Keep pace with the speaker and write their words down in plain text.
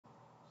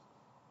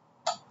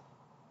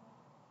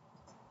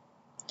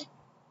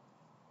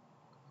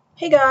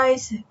Hey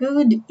guys,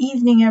 good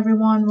evening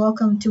everyone.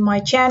 Welcome to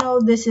my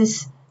channel. This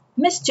is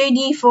Miss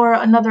JD for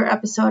another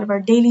episode of our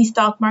daily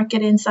stock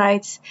market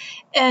insights.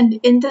 And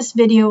in this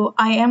video,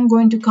 I am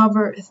going to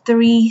cover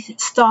three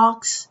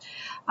stocks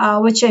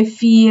which I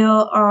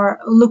feel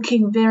are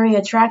looking very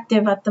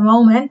attractive at the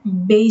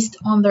moment based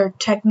on their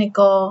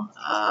technical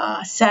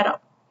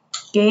setup.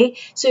 Okay,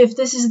 so if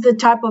this is the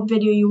type of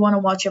video you want to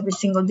watch every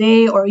single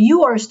day, or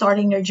you are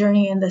starting your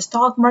journey in the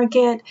stock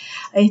market,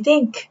 I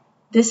think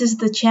this is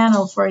the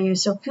channel for you.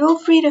 So feel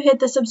free to hit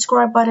the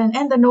subscribe button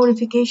and the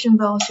notification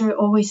bell so you're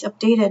always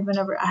updated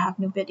whenever I have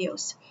new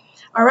videos.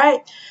 All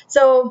right,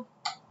 so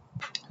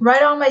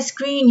right on my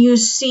screen you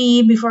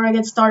see, before I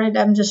get started,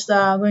 I'm just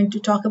going to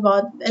talk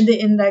about the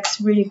index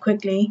really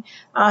quickly.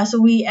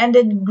 So we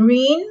ended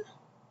green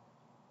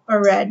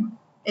or red.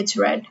 It's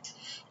red.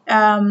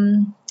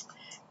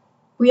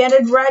 We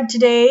ended red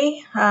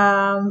today.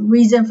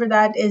 Reason for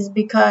that is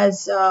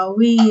because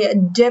we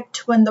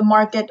dipped when the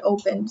market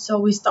opened. So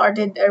we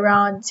started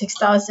around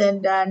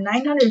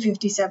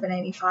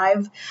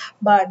 6,957.95,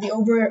 but the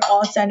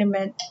overall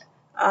sentiment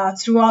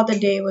throughout the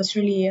day was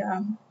really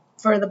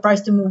for the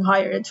price to move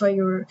higher. That's why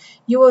you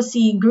will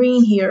see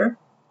green here,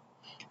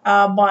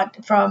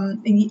 but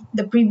from the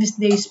previous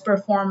day's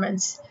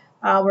performance,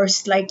 we're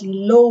slightly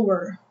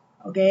lower.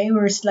 Okay,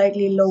 we're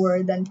slightly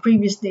lower than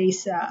previous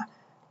days.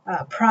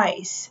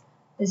 Price,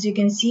 as you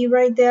can see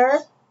right there,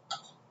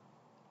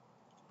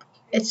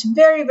 it's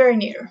very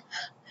near.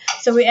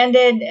 So we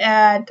ended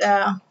at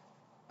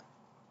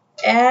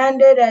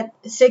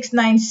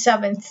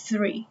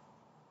 6973.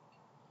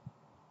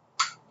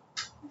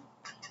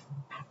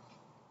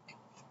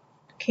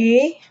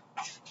 Okay,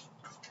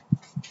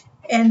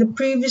 and the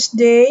previous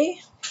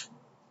day,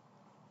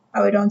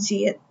 we don't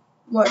see it.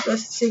 What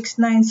was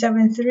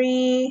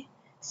 6973?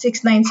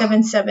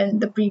 6977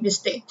 the previous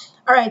day.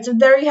 All right, so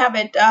there you have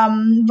it.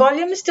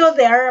 Volume is still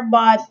there,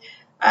 but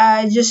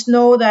just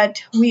know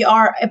that we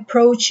are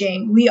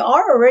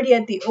already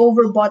at the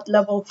overbought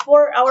level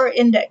for our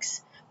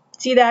index.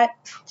 See that?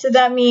 So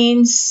that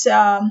means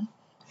the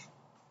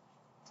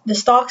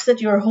stocks that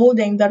you're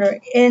holding that are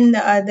in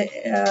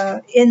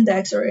the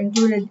index or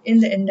included in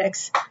the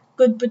index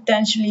could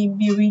potentially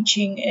be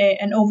reaching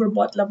an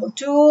overbought level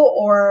 2,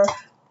 or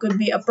could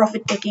be a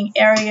profit-taking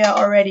area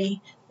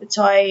already. That's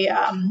why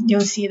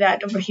you'll see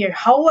that over here.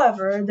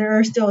 However, there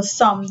are still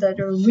some that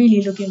are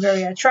really looking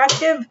very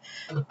attractive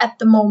at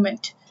the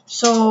moment.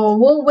 So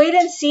we'll wait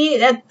and see.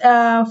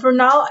 For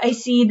now, I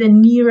see the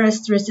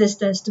nearest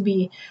resistance to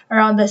be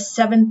around the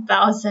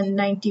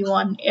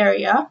 7,091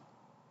 area.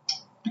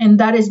 And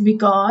that is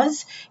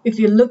because if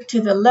you look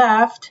to the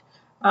left,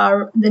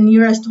 the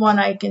nearest one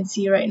I can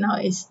see right now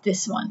is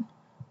this one,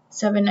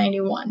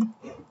 791.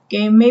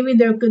 Okay, maybe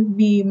there could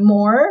be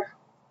more.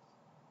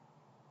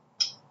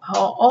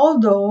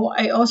 Although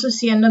I also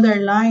see another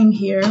line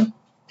here,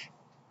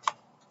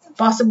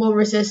 possible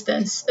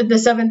resistance at the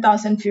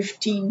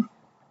 7,015.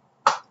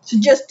 So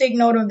just take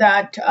note of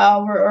that.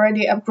 We're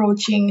already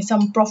approaching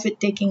some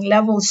profit-taking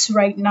levels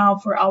right now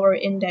for our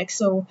index.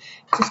 So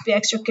just be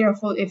extra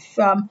careful if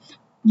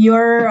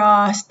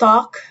your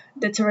stock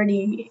that's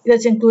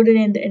included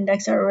in the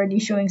index are already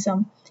showing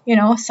some,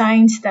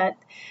 signs that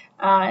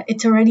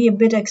it's already a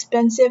bit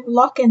expensive.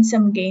 Lock in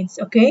some gains,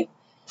 okay?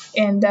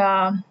 And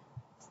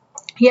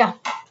yeah,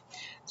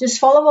 just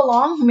follow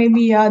along.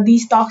 Maybe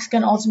these stocks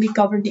can also be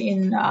covered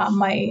in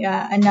my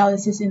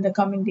analysis in the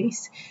coming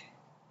days.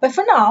 But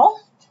for now,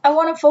 I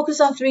want to focus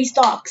on three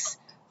stocks.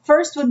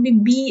 First would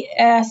be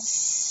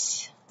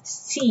BSC.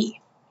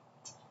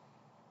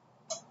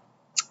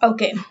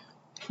 Okay,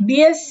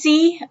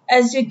 BSC,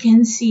 as you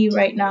can see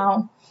right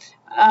now,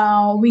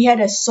 we had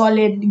a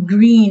solid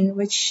green,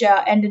 which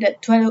ended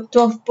at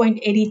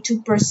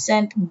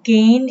 12.82%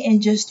 gain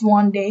in just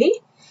one day.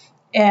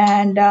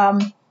 And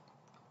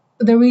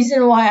the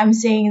reason why I'm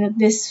saying that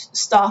this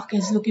stock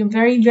is looking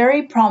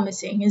very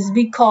promising is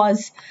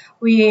because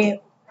we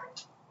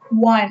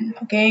won.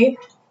 Okay,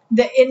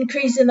 the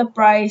increase in the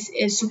price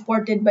is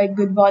supported by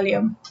good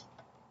volume.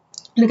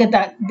 Look at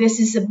that.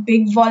 This is a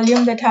big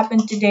volume that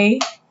happened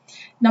today.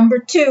 Number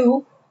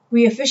two,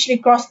 we officially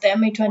crossed the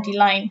MA20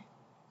 line,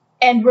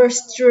 and we're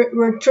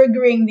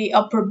triggering the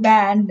upper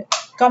band,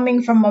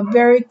 coming from a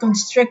very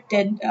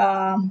constricted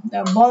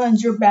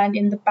Bollinger Band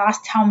in the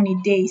past how many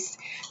days.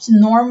 So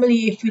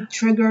normally if we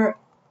trigger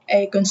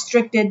a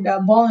constricted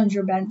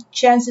Bollinger Band,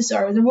 chances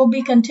are there will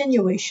be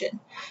continuation.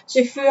 So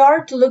if we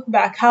are to look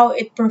back how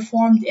it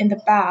performed in the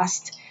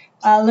past,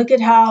 look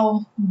at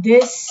how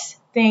this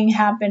thing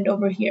happened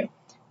over here.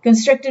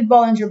 Constricted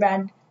Bollinger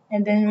Band,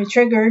 and then we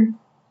triggered,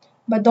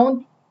 but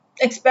don't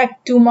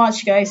expect too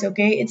much, guys.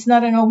 Okay, it's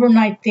not an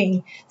overnight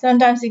thing.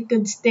 Sometimes it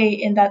could stay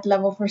in that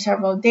level for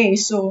several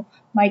days. So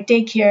my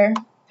take here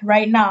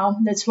right now,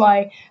 that's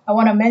why I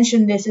want to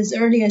mention this as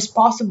early as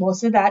possible,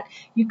 so that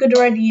you could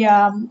already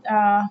have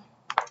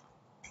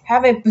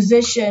a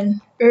position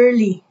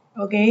early,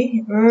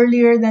 okay,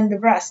 earlier than the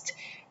rest.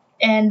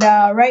 And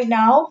right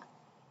now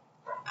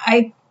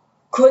I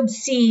could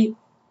see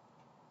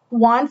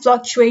one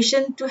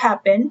fluctuation to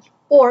happen,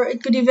 or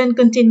it could even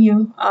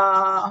continue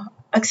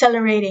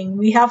accelerating.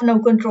 We have no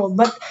control,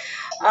 but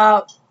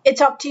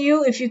it's up to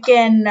you. If you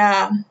can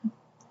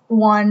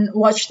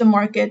watch the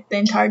market the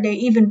entire day,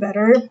 even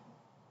better.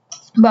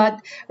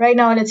 But right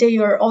now, let's say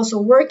you're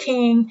also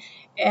working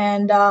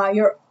and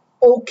you're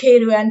okay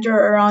to enter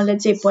around,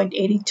 let's say,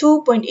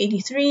 0.82,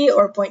 0.83,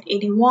 or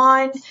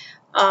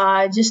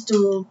 0.81, just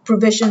to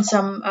provision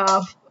some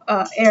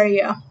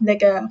area,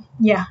 like a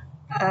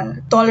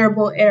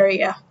tolerable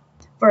area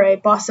for a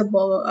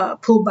possible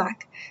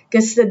pullback.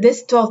 Because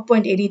this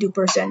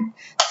 12.82%,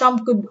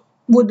 some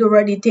would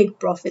already take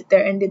profit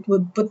there, and it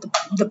would put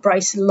the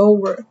price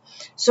lower.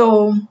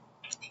 So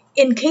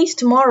in case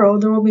tomorrow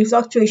there will be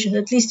fluctuations,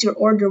 at least your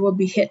order will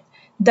be hit.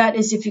 That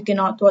is if you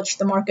cannot watch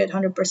the market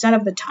 100%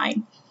 of the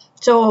time.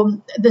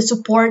 So the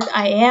support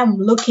I am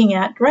looking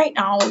at right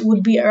now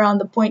would be around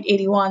the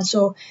 0.81.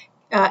 So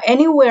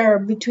anywhere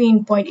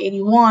between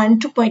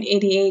 0.81 to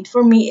 0.88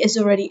 for me is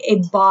already a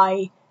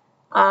buy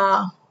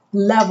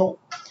level.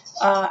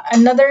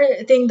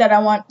 Another thing that I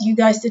want you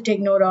guys to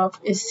take note of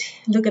is,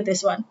 look at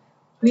this one.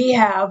 We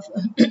have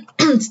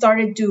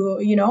started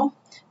to,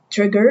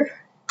 trigger.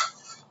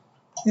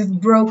 We've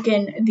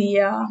broken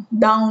the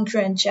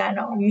downtrend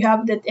channel. You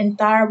have that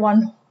entire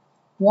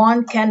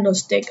one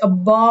candlestick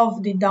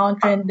above the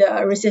downtrend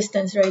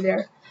resistance right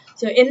there.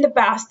 So in the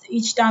past,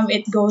 each time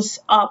it goes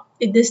up,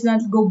 it does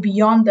not go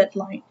beyond that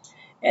line.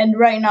 And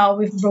right now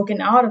we've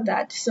broken out of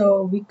that.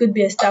 So we could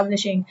be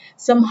establishing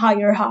some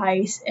higher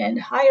highs and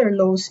higher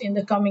lows in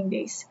the coming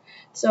days.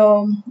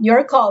 So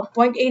your call,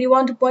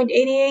 0.81 to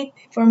 0.88,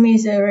 for me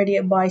is already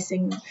a buy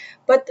signal.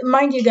 But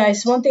mind you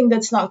guys, one thing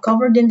that's not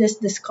covered in this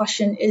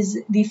discussion is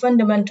the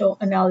fundamental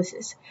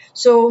analysis.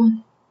 So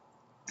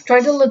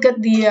try to look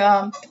at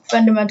the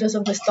fundamentals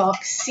of the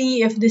stock.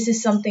 See if this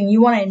is something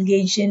you want to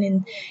engage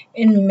in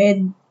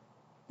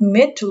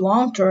mid to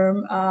long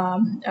term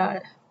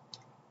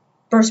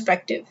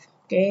perspective.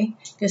 Okay,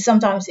 because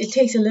sometimes it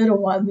takes a little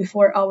while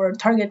before our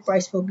target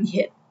price will be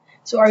hit.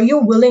 So are you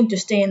willing to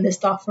stay in this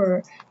stock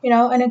for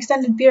an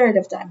extended period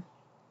of time?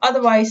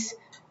 Otherwise,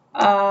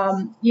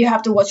 you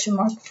have to watch the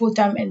market full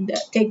time and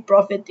take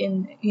profit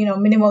in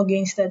minimal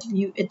gains that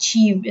you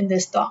achieve in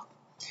this stock.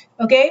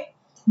 Okay,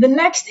 the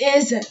next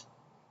is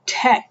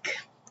tech.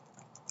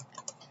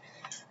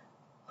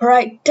 All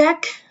right,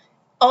 tech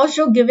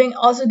also giving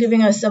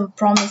us some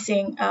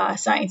promising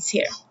signs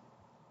here.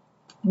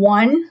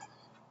 One,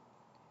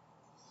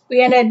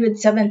 we ended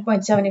with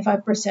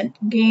 7.75%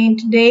 gain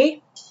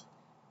today.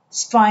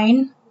 It's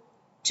fine.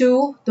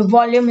 Two, the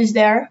volume is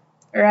there.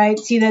 All right,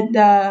 see that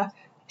the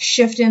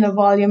shift in the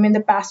volume. In the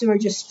past, we were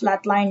just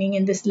flatlining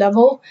in this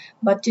level,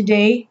 but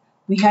today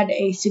we had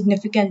a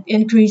significant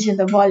increase in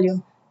the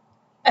volume.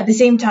 At the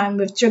same time,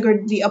 we've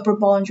triggered the upper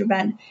Bollinger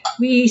Band.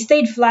 We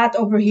stayed flat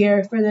over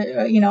here for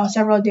the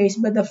several days,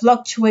 but the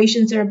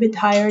fluctuations are a bit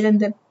higher than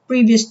the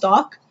previous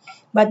stock.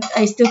 But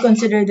I still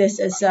consider this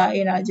as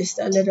just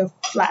a little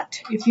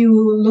flat. If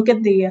you look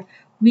at the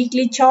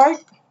weekly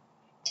chart,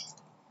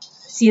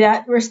 see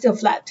that we're still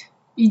flat.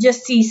 You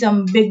just see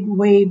some big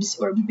waves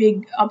or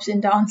big ups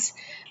and downs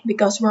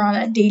because we're on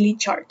a daily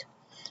chart.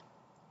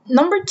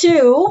 Number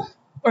two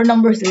or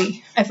number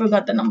three, I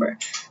forgot the number.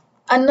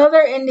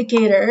 Another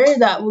indicator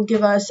that would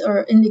give us,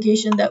 or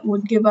indication that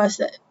would give us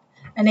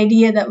an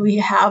idea that we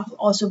have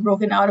also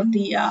broken out of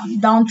the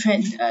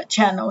downtrend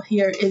channel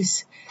here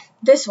is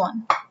this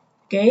one.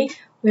 Okay,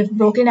 we've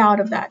broken out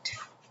of that.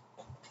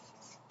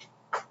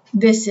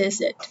 This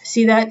is it.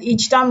 See that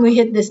each time we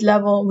hit this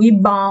level, we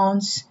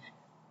bounce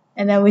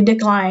and then we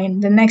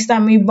decline. The next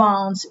time we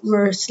bounce,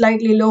 we're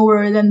slightly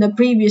lower than the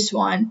previous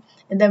one,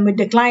 and then we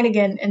decline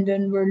again, and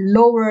then we're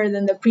lower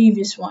than the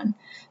previous one.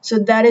 So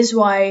that is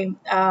why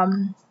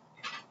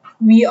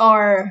we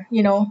are,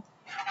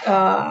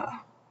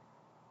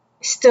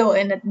 still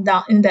in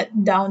that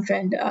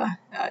downtrend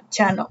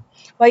channel.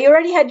 Well, you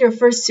already had your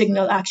first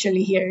signal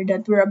actually here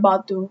that we're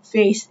about to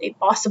face a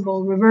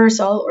possible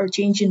reversal or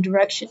change in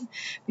direction,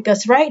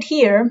 because right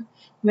here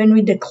when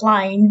we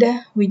declined,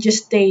 we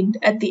just stayed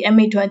at the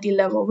MA20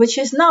 level, which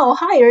is now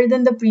higher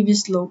than the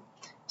previous low.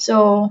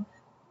 So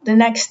the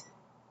next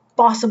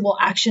possible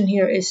action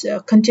here is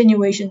a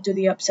continuation to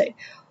the upside.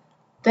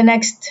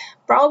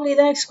 Probably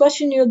the next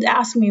question you'd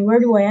ask me, where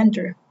do I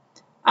enter?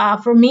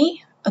 For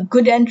me, a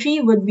good entry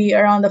would be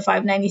around the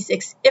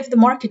 596 if the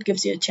market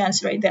gives you a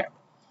chance right there.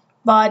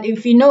 But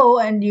if you know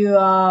and you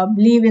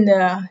believe in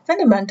the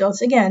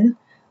fundamentals, again,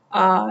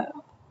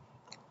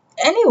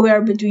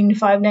 anywhere between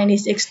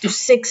 596 to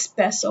 6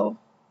 peso,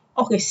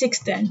 okay,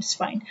 610 is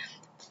fine.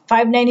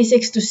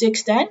 596 to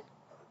 610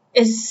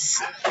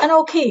 is an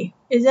okay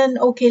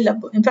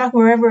level. In fact,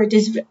 wherever it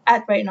is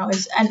at right now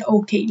is an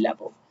okay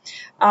level.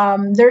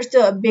 There's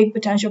still a big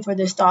potential for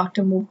this stock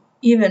to move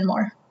even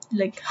more,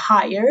 like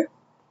higher.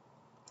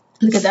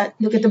 Look at that.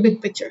 Look at the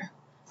big picture.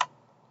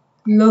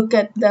 Look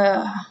at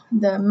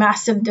the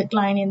massive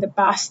decline in the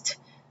past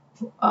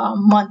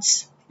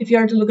months. If you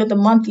are to look at the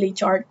monthly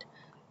chart,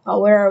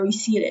 where are we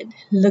seated?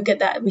 Look at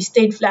that. We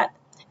stayed flat,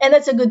 and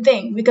that's a good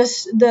thing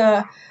because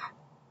the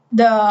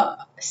the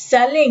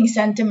selling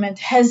sentiment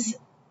has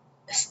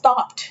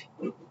stopped.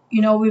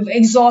 We've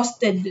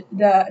exhausted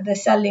the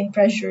selling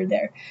pressure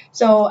there.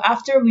 So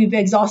after we've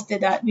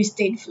exhausted that, we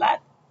stayed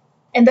flat.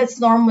 And that's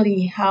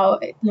normally how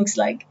it looks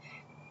like.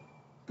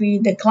 We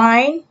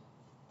decline,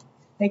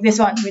 like this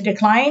one. We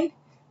decline,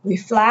 we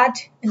flat,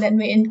 and then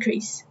we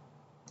increase.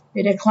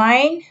 We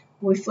decline,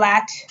 we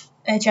flat,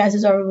 and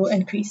chances are we will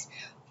increase.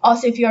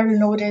 Also, if you are to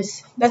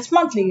notice, that's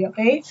monthly,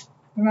 okay?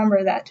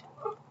 Remember that.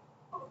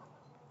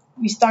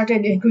 We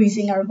started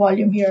increasing our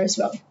volume here as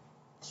well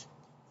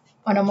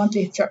on a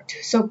monthly chart.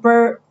 So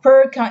per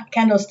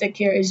candlestick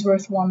here is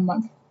worth 1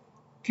 month.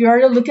 If you are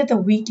to look at the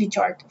weekly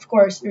chart, of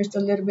course, there's a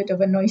little bit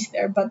of a noise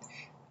there, but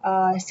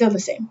still the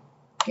same.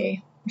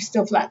 Okay, we're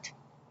still flat.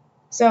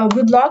 So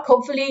good luck.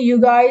 Hopefully you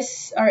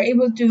guys are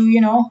able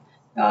to,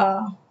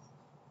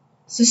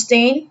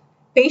 sustain.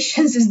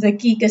 Patience is the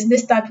key, because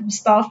this type of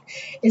stock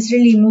is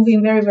really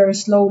moving very, very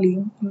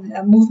slowly.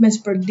 Movements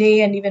per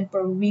day and even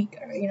per week,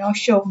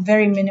 show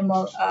very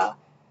minimal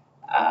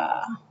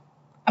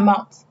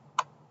amounts.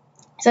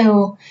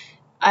 So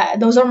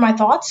those are my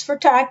thoughts for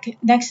tech.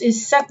 Next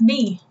is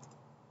SECB.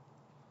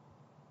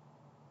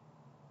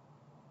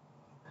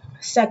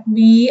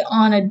 SECB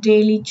on a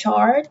daily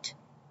chart.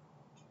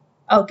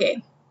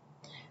 Okay.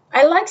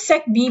 I like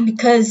SECB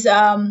because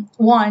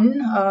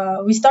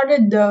one, we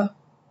started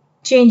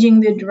changing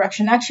the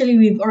direction. Actually,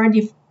 we've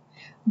already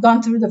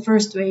gone through the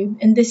first wave,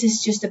 and this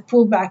is just a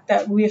pullback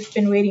that we've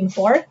been waiting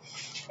for.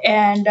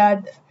 And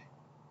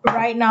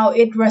right now,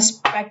 it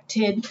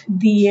respected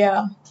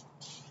the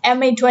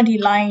MA20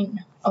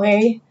 line.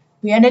 Okay,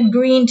 we ended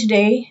green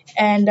today,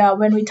 and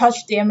when we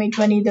touched the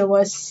MA20, there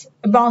was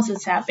a bounce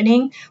that's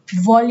happening.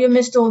 Volume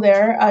is still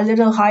there, a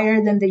little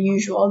higher than the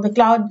usual. The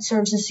cloud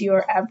serves as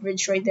your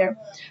average right there,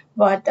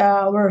 but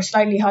we're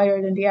slightly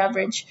higher than the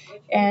average.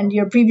 And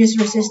your previous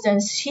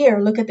resistance here,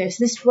 look at this.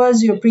 This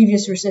was your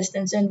previous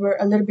resistance, and we're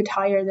a little bit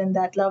higher than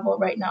that level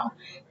right now.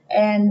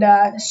 And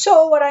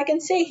so what I can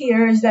say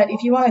here is that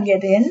if you want to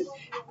get in,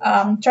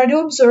 try to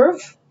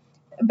observe.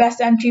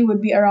 Best entry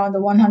would be around the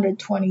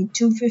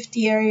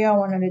 122.50 area,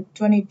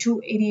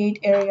 122.88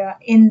 area,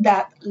 in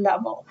that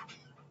level.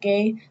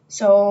 Okay,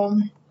 so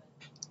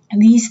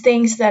these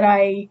things that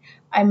I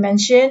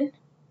mentioned,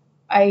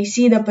 I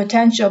see the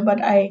potential, but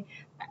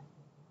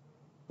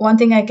one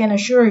thing I can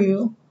assure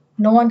you,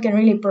 no one can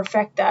really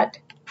perfect that.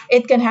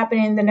 It can happen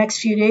in the next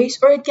few days,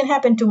 or it can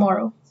happen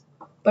tomorrow.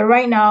 But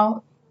right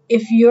now,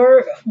 if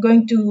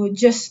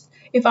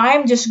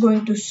I'm just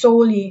going to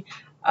solely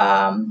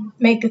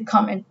make a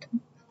comment,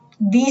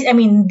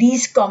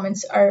 these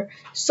comments are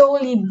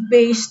solely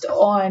based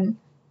on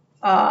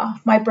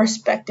my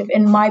perspective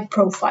and my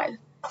profile.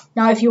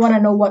 Now, if you want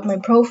to know what my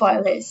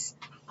profile is,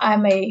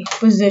 I'm a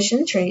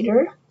position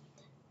trader,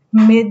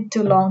 mid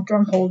to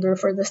long-term holder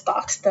for the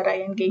stocks that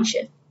I engage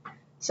in.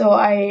 So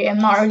I am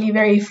not really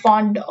very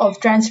fond of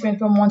transferring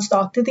from one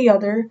stock to the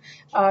other.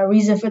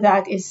 Reason for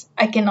that is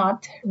I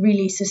cannot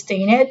really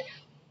sustain it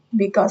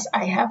because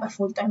I have a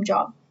full-time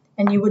job.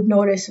 And you would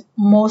notice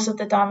most of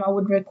the time I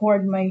would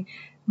record my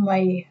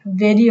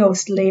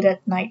videos late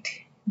at night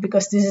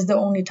because this is the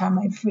only time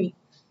I'm free.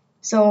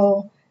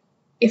 So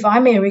if I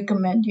may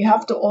recommend, you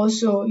have to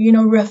also,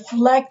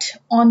 reflect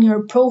on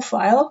your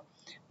profile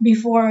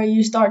before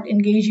you start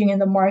engaging in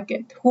the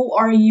market. Who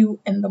are you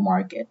in the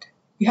market?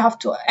 You have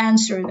to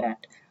answer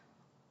that.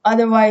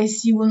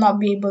 Otherwise, you will not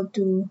be able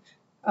to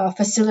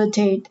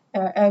facilitate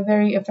a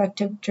very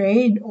effective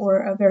trade or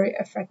a very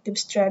effective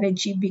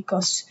strategy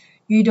because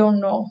you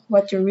don't know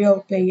what your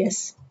real play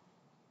is.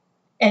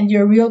 And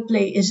your real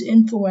play is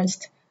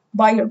influenced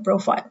by your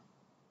profile.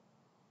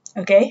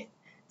 Okay?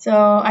 So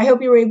I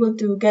hope you were able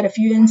to get a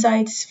few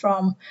insights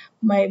from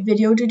my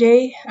video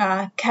today.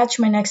 Catch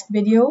my next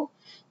video.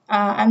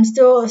 I'm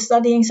still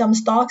studying some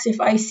stocks. If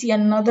I see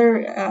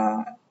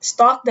another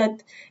stock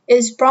that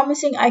is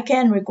promising, I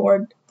can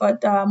record,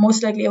 but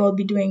most likely I will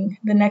be doing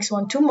the next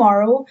one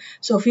tomorrow.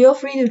 So feel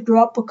free to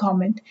drop a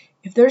comment.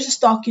 If there's a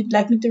stock you'd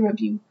like me to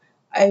review,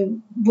 I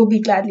will be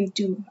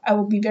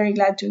very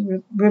glad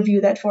to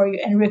review that for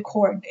you and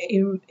record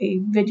a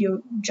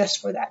video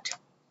just for that.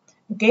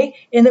 Okay,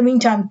 in the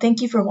meantime,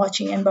 thank you for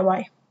watching, and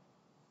bye-bye.